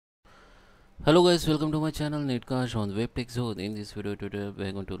Hello guys, welcome to my channel Netcash on WebTech Zone. In this video tutorial, we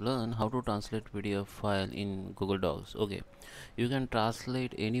are going to learn how to translate PDF file in Google Docs. Okay, you can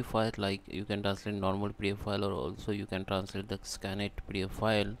translate any file, like you can translate normal PDF file, or also you can translate the scanned PDF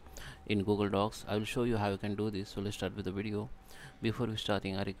file in Google Docs. I will show you how you can do this. So let's start with the video. Before we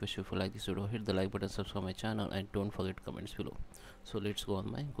starting, I request you, if you like this video, hit the like button, subscribe my channel, and don't forget comments below. So let's go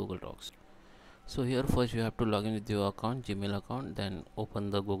on my Google Docs. So here first you have to log in with your account, Gmail account, then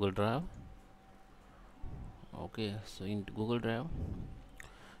open the Google Drive. Okay, so in Google Drive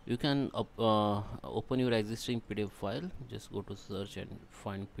you can open your existing PDF file. Just go to search and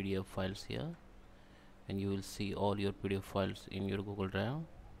find PDF files here, and you will see all your PDF files in your Google Drive.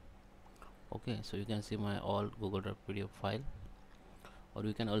 Okay, so you can see my all Google Drive PDF file, or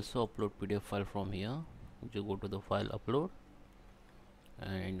you can also upload PDF file from here. You go to the file upload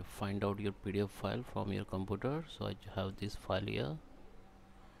and find out your PDF file from your computer. So I have this file here,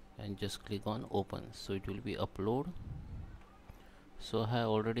 and just click on open. So it will be upload. So I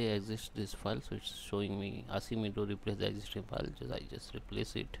already exist this file, so it's showing me, asking me to replace the existing file. I just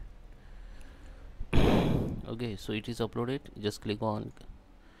replace it. Okay, so it is uploaded. Just click on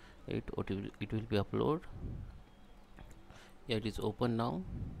it, it will be upload. Yeah, it is open now.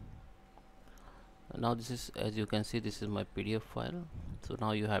 Now this is, as you can see, this is my PDF file. So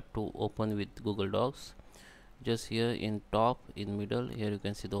now you have to open with Google Docs. Just here in top, in middle, here you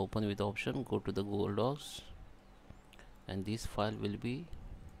can see the open with option. Go to the Google Docs, and this file will be,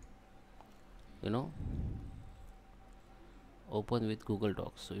 open with Google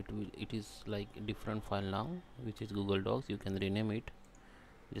Docs. So it is like a different file now, which is Google Docs. You can rename it.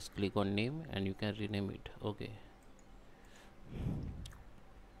 Just click on name and you can rename it. Okay,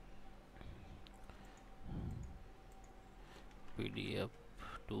 PDF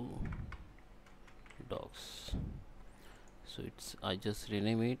to docs. So it's, I just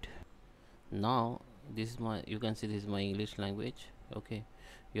rename it. Now this is my, you can see this is my English language. Okay,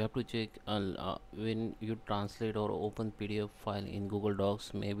 you have to check when you translate or open PDF file in Google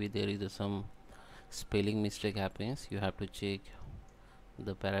Docs, maybe there is some spelling mistake happens. You have to check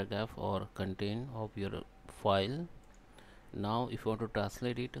the paragraph or content of your file. Now if you want to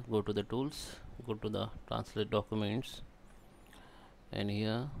translate it, go to the tools, go to the translate documents, and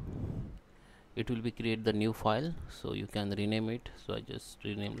here it will be create the new file. So you can rename it. So I just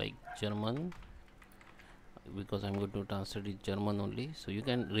rename like German, because I'm going to translate it German only. So you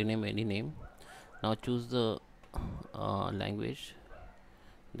can rename any name. Now choose the language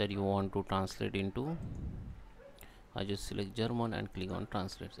that you want to translate into. I just select German and click on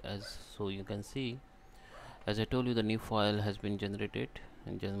translate. As so you can see, as I told you, the new file has been generated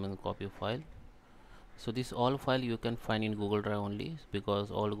in German copy file. So this all file you can find in Google Drive only, because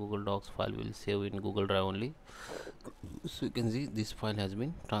all Google Docs file will save in Google Drive only. So you can see this file has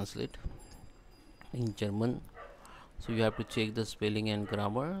been translated in German. So you have to check the spelling and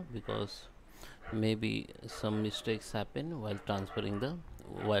grammar, because maybe some mistakes happen while transferring the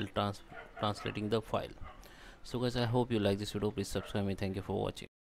translating the file. So guys, I hope you like this video. Please subscribe me. Thank you for watching.